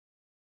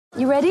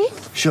You ready?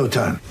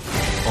 Showtime.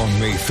 On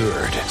May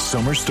 3rd,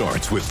 summer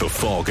starts with The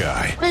Fall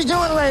Guy. Let's do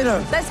it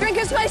later. Let's drink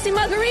a spicy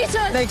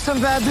margarita. Make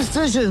some bad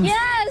decisions.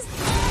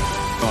 Yes!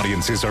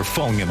 Audiences are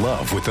falling in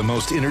love with the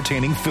most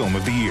entertaining film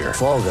of the year.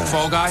 Fall Guy.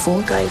 Fall Guy?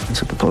 Fall guy.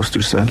 That's what the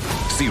poster said.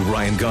 See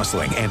Ryan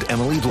Gosling and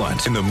Emily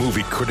Blunt in the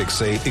movie critics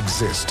say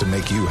exists to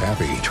make you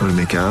happy. Trying to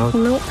make it out?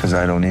 Nope. Because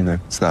I don't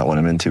either. It's not what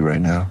I'm into right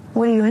now.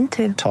 What are you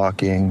into?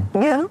 Talking.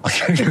 Yeah.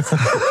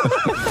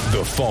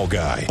 The Fall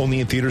Guy.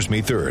 Only in theaters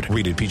May 3rd.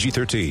 Rated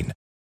PG-13.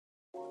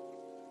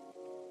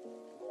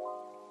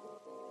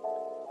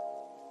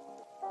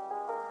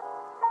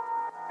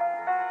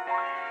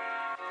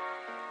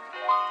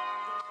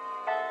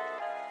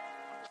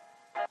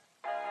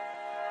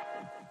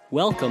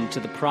 Welcome to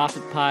the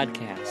Prophet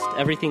Podcast,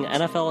 everything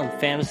NFL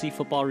and fantasy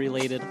football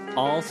related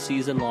all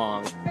season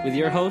long, with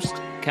your host,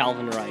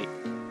 Calvin Wright.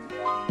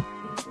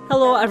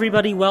 Hello,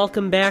 everybody.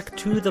 Welcome back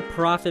to the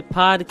Prophet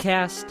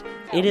Podcast.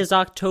 It is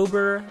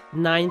October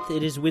 9th.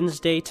 It is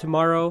Wednesday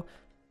tomorrow.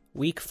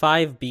 Week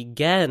 5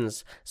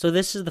 begins. So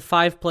this is the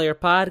 5-player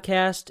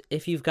podcast.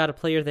 If you've got a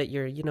player that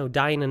you're,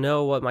 dying to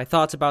know what my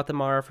thoughts about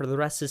them are for the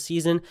rest of the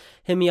season,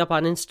 hit me up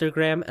on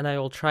Instagram and I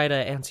will try to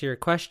answer your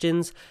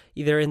questions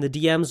either in the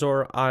DMs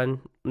or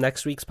on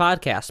next week's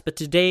podcast. But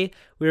today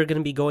we are going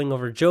to be going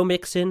over Joe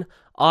Mixon,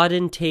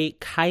 Auden Tate,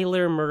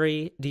 Kyler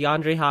Murray,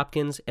 DeAndre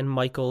Hopkins, and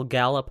Michael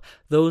Gallup.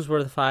 Those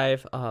were the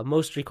 5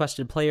 most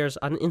requested players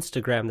on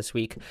Instagram this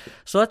week.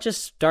 So let's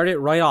just start it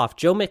right off.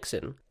 Joe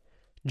Mixon.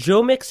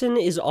 Joe Mixon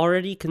is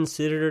already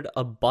considered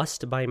a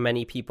bust by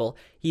many people.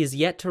 He is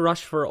yet to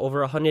rush for over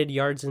 100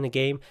 yards in a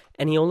game,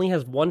 and he only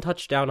has 1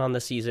 touchdown on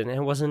the season, and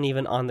it wasn't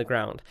even on the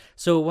ground.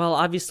 So while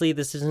obviously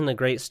this isn't a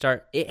great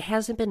start, it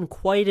hasn't been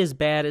quite as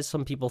bad as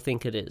some people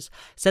think it is.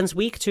 Since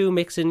week 2,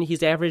 Mixon,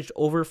 he's averaged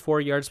over 4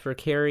 yards per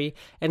carry,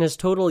 and his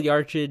total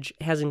yardage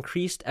has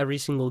increased every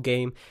single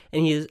game,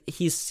 and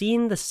he's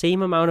seen the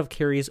same amount of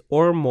carries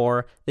or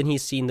more than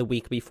he's seen the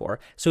week before.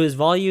 So his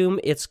volume,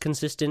 it's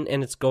consistent,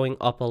 and it's going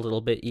up a little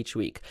bit each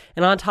week.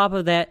 And on top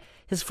of that,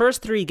 his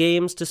first 3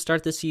 games to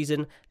start the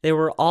season, they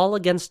were all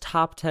against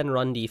top 10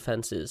 run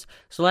defenses.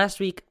 So last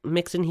week,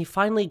 Mixon, he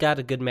finally got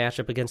a good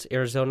matchup against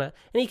Arizona,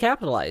 and he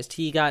capitalized.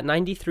 He got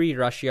 93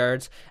 rush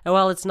yards, and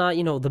while it's not,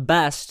 the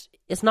best,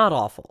 it's not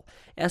awful,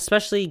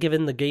 especially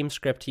given the game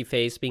script he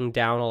faced being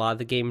down a lot of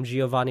the game.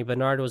 Giovanni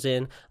Bernard was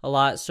in a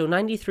lot, so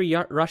 93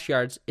 rush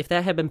yards, if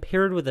that had been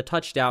paired with a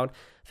touchdown,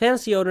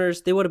 fantasy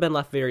owners, they would have been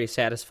left very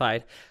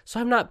satisfied. So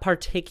I'm not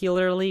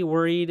particularly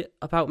worried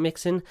about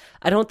Mixon.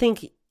 I don't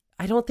think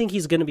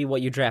he's going to be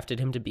what you drafted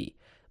him to be.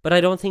 But I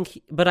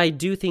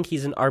do think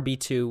he's an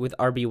RB2 with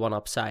RB1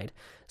 upside.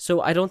 So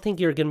I don't think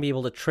you're going to be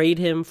able to trade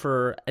him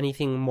for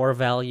anything more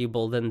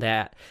valuable than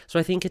that. So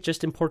I think it's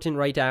just important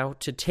right now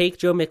to take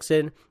Joe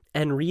Mixon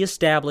and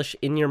reestablish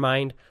in your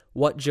mind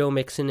what Joe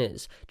Mixon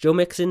is. Joe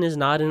Mixon is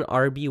not an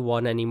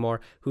RB1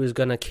 anymore who is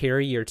going to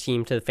carry your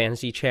team to the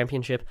fantasy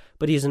championship,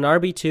 but he's an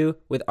RB2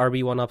 with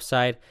RB1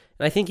 upside.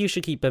 And I think you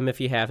should keep him if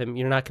you have him.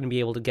 You're not going to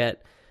be able to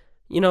get,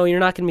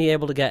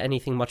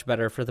 anything much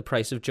better for the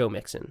price of Joe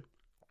Mixon.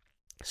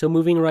 So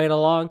moving right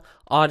along,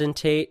 Auden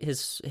Tate,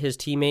 his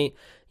teammate,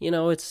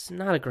 it's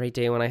not a great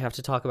day when I have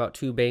to talk about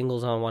 2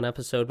 Bengals on one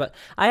episode, but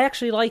I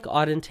actually like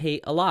Auden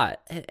Tate a lot,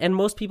 and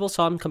most people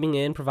saw him coming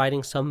in,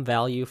 providing some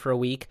value for a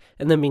week,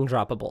 and then being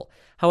droppable.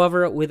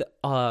 However, with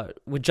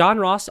John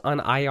Ross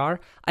on IR,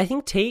 I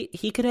think Tate,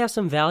 he could have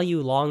some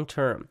value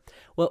long-term.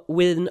 Well,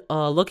 when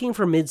looking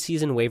for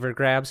mid-season waiver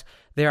grabs,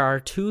 there are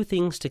 2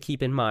 things to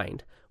keep in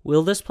mind.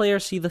 Will this player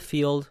see the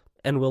field,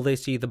 and will they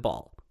see the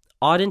ball?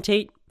 Auden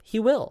Tate, he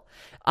will.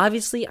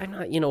 Obviously, I'm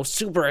not,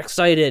 super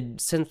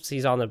excited since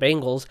he's on the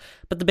Bengals,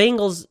 but the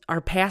Bengals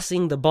are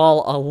passing the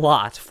ball a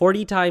lot,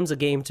 40 times a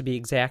game to be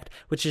exact,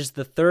 which is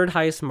the 3rd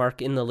highest mark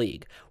in the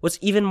league. What's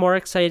even more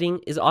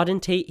exciting is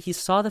Auden Tate, he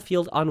saw the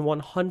field on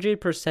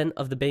 100%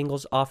 of the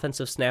Bengals'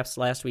 offensive snaps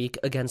last week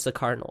against the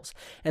Cardinals.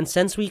 And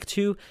since week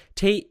 2,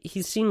 Tate,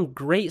 he's seen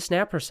great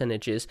snap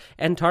percentages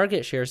and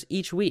target shares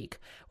each week.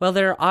 While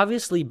there are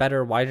obviously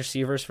better wide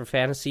receivers for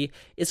fantasy,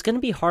 it's going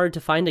to be hard to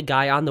find a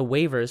guy on the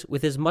waivers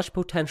with as much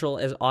potential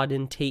as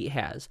Auden Tate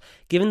has.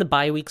 Given the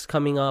bye weeks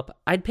coming up,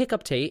 I'd pick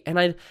up Tate, and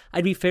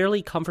I'd be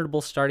fairly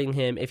comfortable starting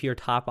him if your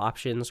top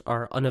options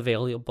are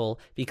unavailable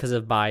because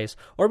of buys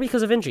or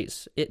because of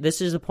injuries. This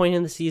is the point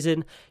in the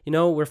season.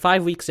 We're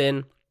 5 weeks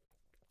in,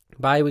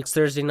 bye weeks,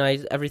 Thursday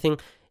night, everything.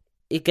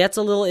 It gets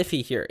a little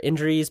iffy here.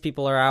 Injuries,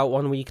 people are out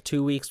 1 week,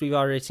 2 weeks. We've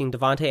already seen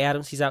Devontae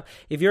Adams, he's out.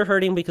 If you're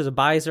hurting because of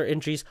buys or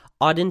injuries,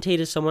 Auden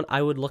Tate is someone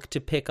I would look to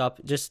pick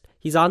up. Just,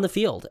 he's on the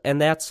field,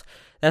 and that's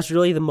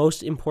really the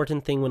most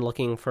important thing when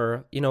looking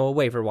for, a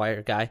waiver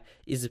wire guy,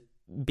 is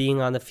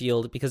being on the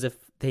field, because if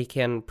they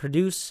can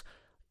produce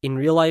in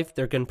real life,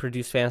 they're going to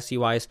produce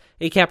fantasy-wise.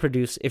 You can't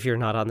produce if you're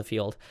not on the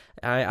field.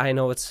 I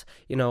know it's,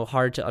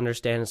 hard to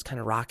understand. It's kind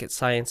of rocket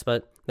science,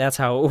 but that's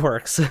how it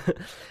works.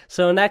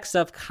 So next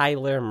up,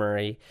 Kyler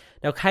Murray.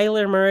 Now,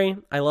 Kyler Murray,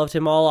 I loved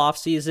him all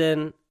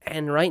offseason,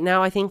 and right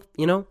now I think,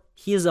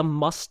 he is a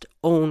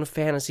must-own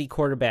fantasy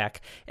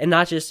quarterback. And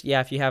not just,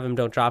 if you have him,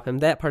 don't drop him.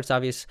 That part's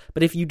obvious.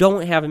 But if you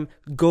don't have him,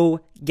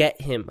 go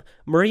get him.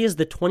 Murray is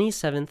the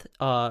 27th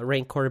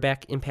ranked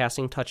quarterback in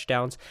passing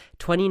touchdowns,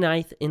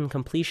 29th in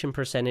completion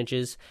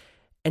percentages,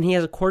 and he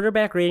has a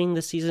quarterback rating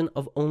this season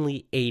of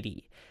only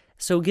 80.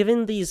 So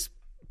given these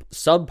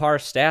subpar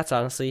stats,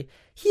 honestly,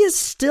 he is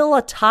still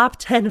a top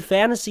 10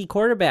 fantasy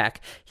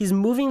quarterback. He's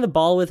moving the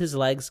ball with his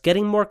legs,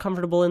 getting more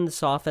comfortable in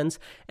this offense,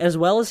 as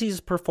well as he's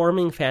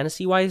performing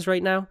fantasy-wise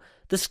right now.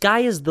 The sky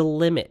is the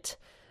limit.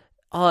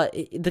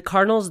 The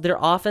Cardinals, their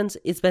offense,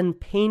 it's been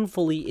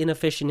painfully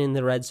inefficient in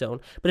the red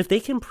zone. But if they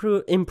can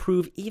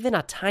improve even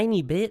a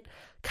tiny bit,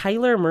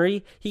 Kyler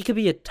Murray, he could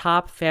be a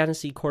top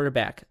fantasy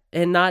quarterback.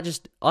 And not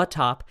just a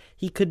top,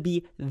 he could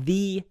be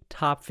the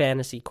top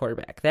fantasy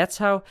quarterback. That's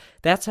how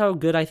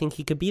good I think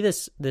he could be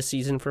this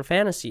season for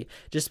fantasy.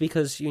 Just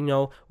because,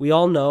 we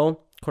all know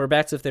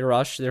quarterbacks, if they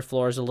rush, their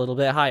floor is a little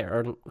bit higher,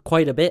 or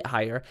quite a bit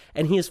higher.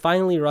 And he is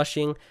finally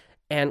rushing.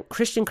 And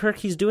Christian Kirk,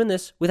 he's doing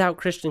this without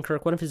Christian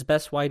Kirk, one of his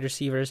best wide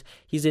receivers.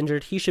 He's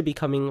injured. He should be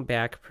coming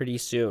back pretty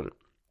soon.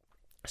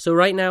 So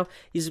right now,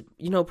 he's,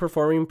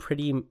 performing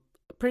pretty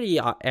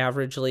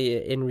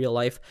averagely in real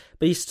life,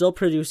 but he's still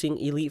producing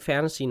elite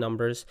fantasy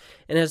numbers.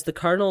 And as the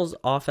Cardinals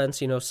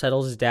offense,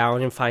 settles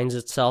down and finds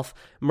itself,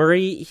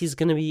 Murray, he's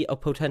going to be a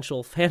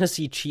potential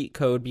fantasy cheat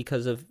code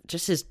because of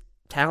just his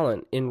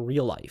talent in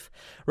real life.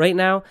 Right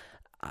now,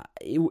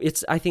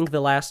 it's, I think, the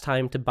last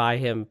time to buy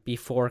him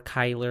before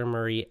Kyler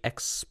Murray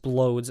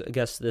explodes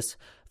against this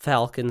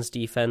Falcons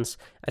defense.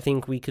 I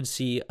think we could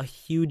see a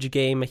huge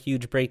game, a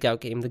huge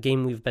breakout game, the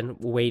game we've been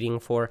waiting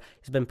for.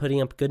 He's been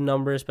putting up good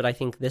numbers, but I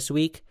think this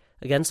week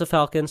against the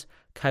Falcons,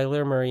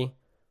 Kyler Murray,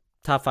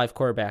 top 5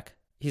 quarterback,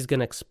 he's going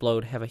to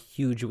explode, have a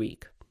huge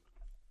week.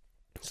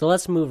 So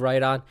let's move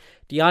right on.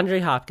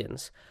 DeAndre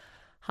Hopkins.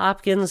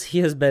 Hopkins, he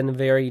has been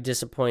very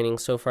disappointing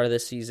so far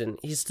this season.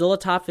 He's still a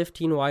top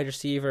 15 wide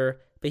receiver,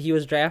 but he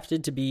was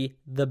drafted to be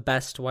the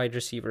best wide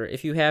receiver.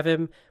 If you have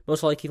him,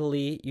 most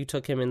likely you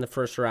took him in the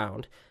first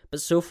round.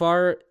 But so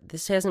far,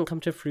 this hasn't come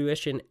to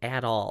fruition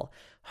at all.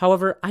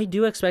 However, I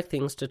do expect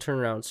things to turn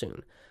around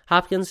soon.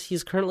 Hopkins,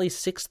 he's currently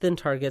 6th in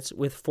targets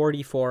with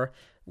 44,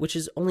 which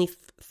is only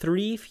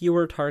 3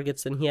 fewer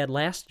targets than he had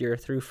last year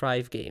through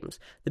 5 games.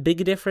 The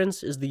big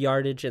difference is the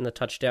yardage and the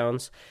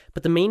touchdowns.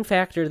 But the main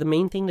factor, the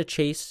main thing to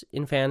chase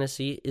in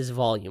fantasy is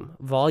volume.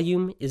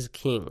 Volume is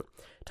king.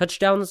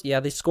 Touchdowns,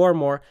 they score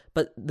more,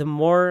 but the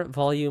more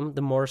volume,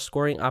 the more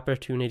scoring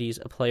opportunities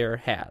a player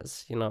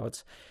has.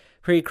 It's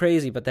pretty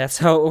crazy, but that's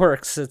how it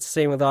works. It's the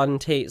same with Auden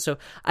Tate. So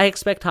I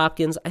expect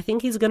Hopkins, I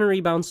think he's going to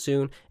rebound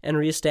soon and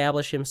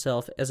reestablish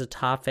himself as a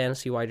top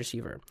fantasy wide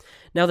receiver.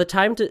 Now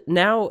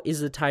is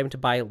the time to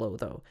buy low,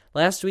 though.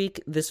 Last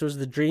week, this was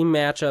the dream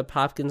matchup.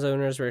 Hopkins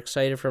owners were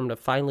excited for him to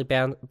finally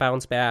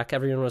bounce back.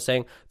 Everyone was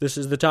saying, this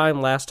is the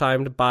last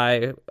time to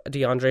buy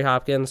DeAndre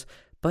Hopkins.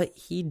 But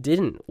he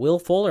didn't. Will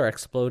Fuller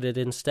exploded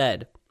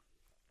instead.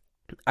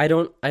 I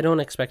don't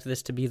expect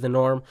this to be the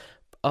norm.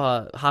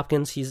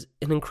 Hopkins, he's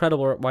an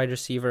incredible wide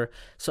receiver,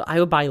 so I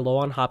would buy low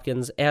on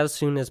Hopkins as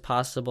soon as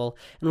possible.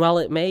 And while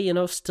it may,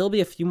 still be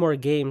a few more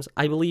games,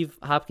 I believe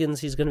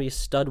Hopkins, he's going to be a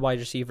stud wide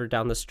receiver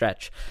down the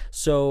stretch.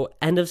 So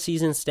end of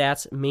season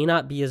stats may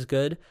not be as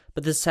good,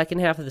 but the second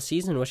half of the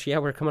season, which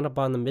we're coming up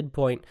on the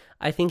midpoint,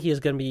 I think he is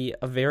going to be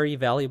a very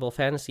valuable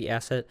fantasy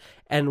asset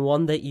and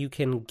one that you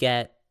can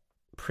get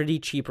pretty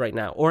cheap right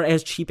now, or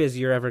as cheap as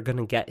you're ever going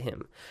to get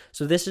him.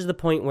 So this is the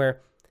point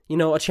where,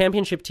 a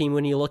championship team,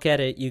 when you look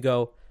at it, you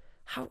go,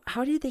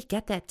 how did they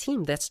get that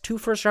team? That's 2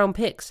 first-round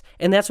picks.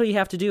 And that's what you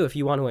have to do if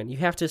you want to win. You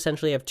have to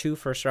essentially have 2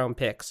 first-round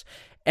picks.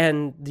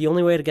 And the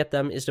only way to get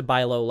them is to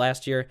buy low.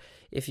 Last year,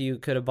 if you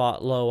could have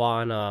bought low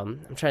on,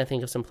 I'm trying to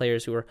think of some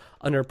players who were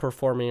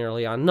underperforming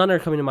early on. None are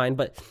coming to mind,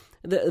 but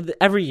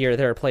every year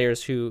there are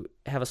players who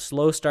have a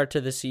slow start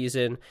to the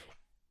season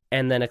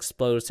and then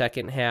explode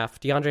second half.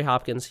 DeAndre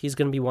Hopkins, he's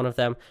going to be one of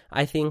them.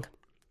 I think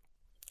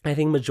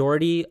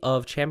majority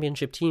of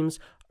championship teams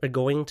are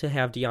going to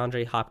have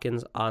DeAndre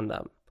Hopkins on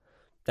them.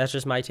 That's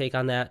just my take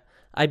on that.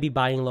 I'd be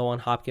buying low on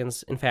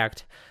Hopkins. In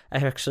fact, I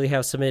actually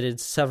have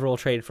submitted several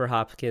trade for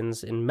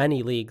Hopkins in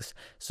many leagues,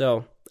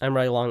 so I'm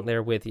right along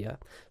there with you.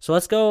 So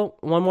let's go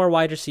one more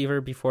wide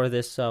receiver before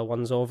this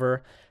one's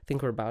over. I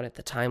think we're about at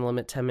the time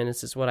limit. 10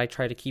 minutes is what I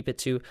try to keep it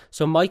to.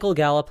 So Michael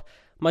Gallup.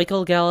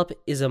 Michael Gallup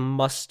is a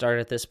must-start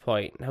at this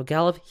point. Now,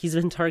 Gallup, he's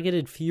been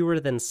targeted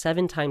fewer than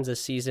 7 times this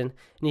season,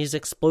 and he's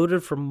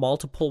exploded for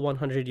multiple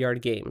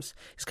 100-yard games.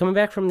 He's coming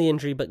back from the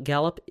injury, but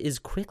Gallup is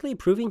quickly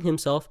proving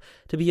himself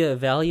to be a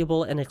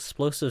valuable and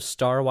explosive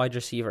star wide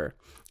receiver.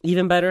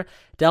 Even better,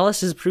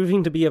 Dallas is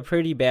proving to be a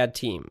pretty bad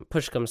team.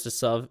 Push comes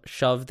to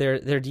shove.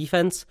 Their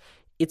defense,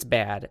 it's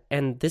bad,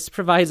 and this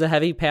provides a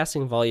heavy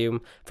passing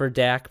volume for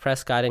Dak,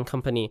 Prescott, and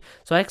company.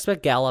 So I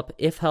expect Gallup,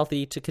 if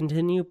healthy, to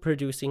continue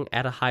producing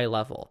at a high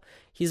level.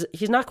 He's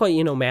not quite,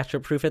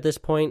 matchup proof at this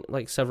point,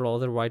 like several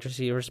other wide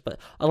receivers, but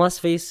unless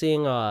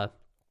facing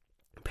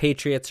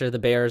Patriots or the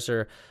Bears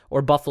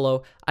or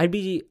Buffalo, I'd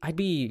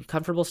be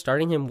comfortable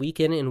starting him week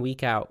in and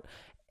week out.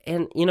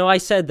 And, I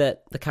said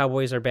that the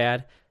Cowboys are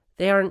bad.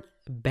 They aren't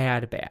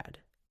bad.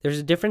 There's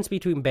a difference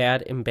between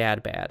bad and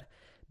bad.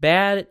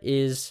 Bad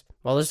is,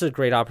 this is a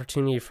great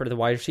opportunity for the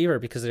wide receiver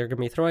because they're going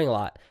to be throwing a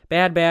lot.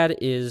 Bad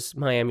is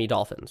Miami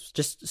Dolphins.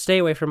 Just stay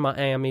away from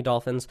Miami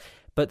Dolphins.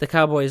 But the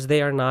Cowboys,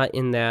 they are not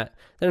in that.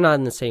 They're not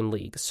in the same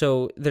league.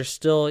 So they're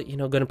still,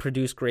 going to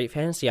produce great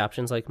fantasy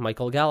options like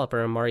Michael Gallup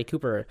or Amari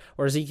Cooper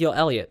or Ezekiel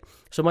Elliott.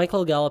 So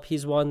Michael Gallup,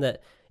 he's one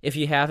that if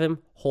you have him,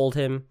 hold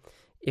him.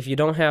 If you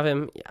don't have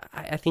him,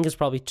 I think it's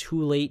probably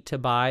too late to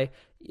buy.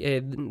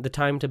 The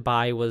time to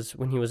buy was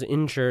when he was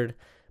injured.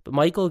 But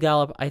Michael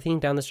Gallup, I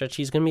think down the stretch,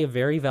 he's going to be a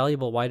very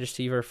valuable wide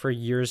receiver for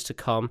years to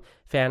come,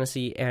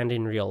 fantasy and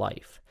in real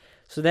life.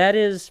 So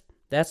that's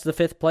the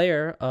fifth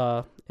player.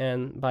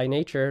 And by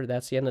nature,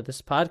 that's the end of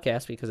this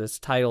podcast because it's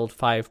titled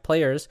 5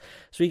 Players.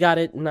 So we got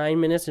it 9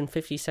 minutes and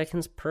 50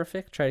 seconds.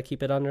 Perfect. Try to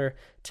keep it under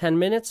 10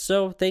 minutes.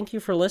 So thank you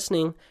for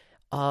listening.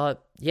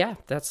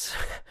 That's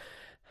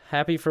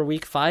happy for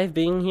week 5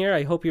 being here.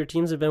 I hope your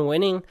teams have been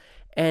winning.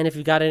 And if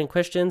you've got any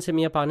questions, hit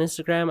me up on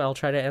Instagram. I'll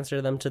try to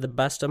answer them to the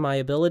best of my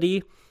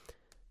ability.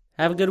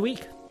 Have a good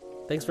week.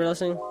 Thanks for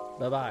listening.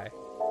 Bye-bye.